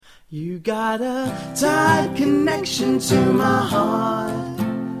You got a tight connection to my heart,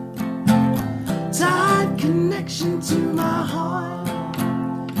 tight connection to my heart.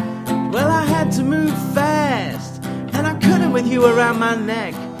 Well, I had to move fast, and I couldn't with you around my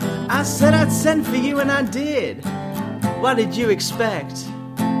neck. I said I'd send for you, and I did. What did you expect?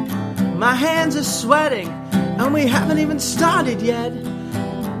 My hands are sweating, and we haven't even started yet.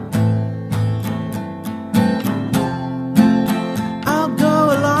 I'll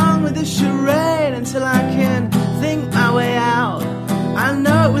go along with this charade until I can think my way out. I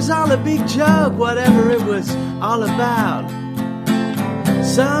know it was all a big joke, whatever it was all about.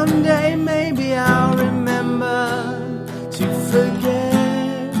 Someday maybe I'll remember to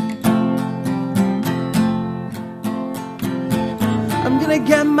forget. I'm gonna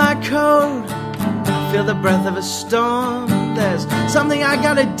get my coat, feel the breath of a storm. There's something I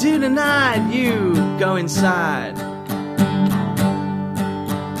gotta do tonight. You go inside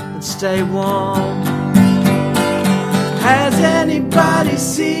and stay warm. Has anybody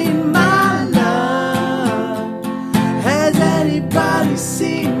seen my love? Has anybody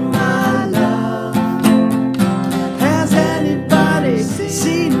seen my love? Has anybody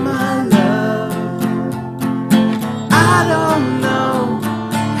seen my love? I don't know.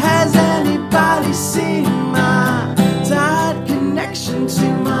 Has anybody seen my tight connection to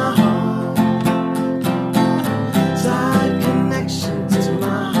my heart? Tight connection to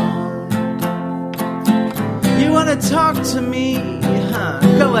my heart. You wanna talk to me?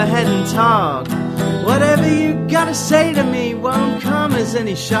 Go ahead and talk. Whatever you gotta say to me won't come as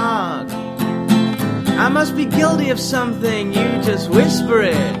any shock. I must be guilty of something, you just whisper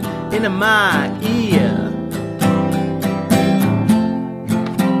it into my ear.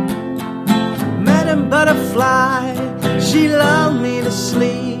 Madam Butterfly, she lulled me to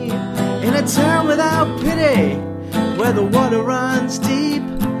sleep in a town without pity, where the water runs deep.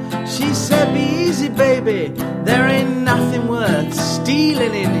 She said, be easy, baby, there ain't nothing worth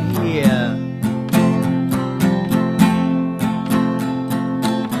stealing in here.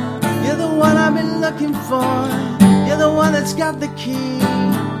 You're the one I've been looking for, you're the one that's got the key,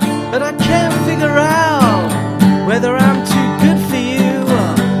 but I can't figure out whether I'm too good for you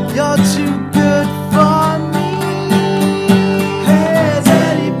or you're too good for me. Has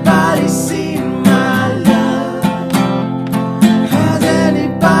anybody seen my love? Has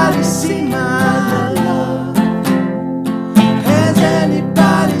anybody seen my love? Has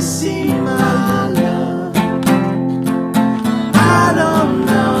anybody seen my love? I don't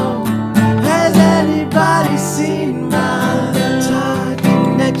know. Has anybody seen my tight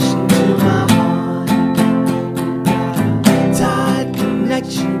connection to my heart? Tight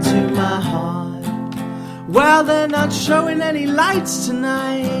connection to my heart. Well, they're not showing any lights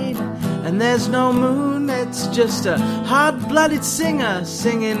tonight, and there's no moon. It's just a hot-blooded singer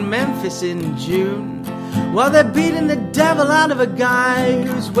singing Memphis in June. Well, they're beating the devil out of a guy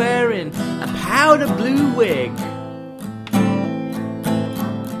who's wearing a powder blue wig.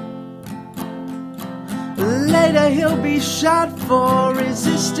 Later he'll be shot for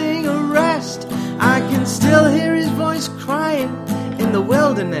resisting arrest. I can still hear his voice crying in the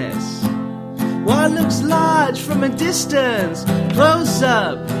wilderness. What looks large from a distance, close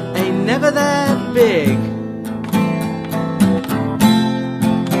up, ain't never that big.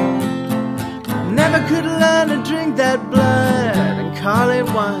 Never could learn to drink that blood and call it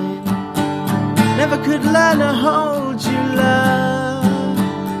wine. Never could learn to hold you, love.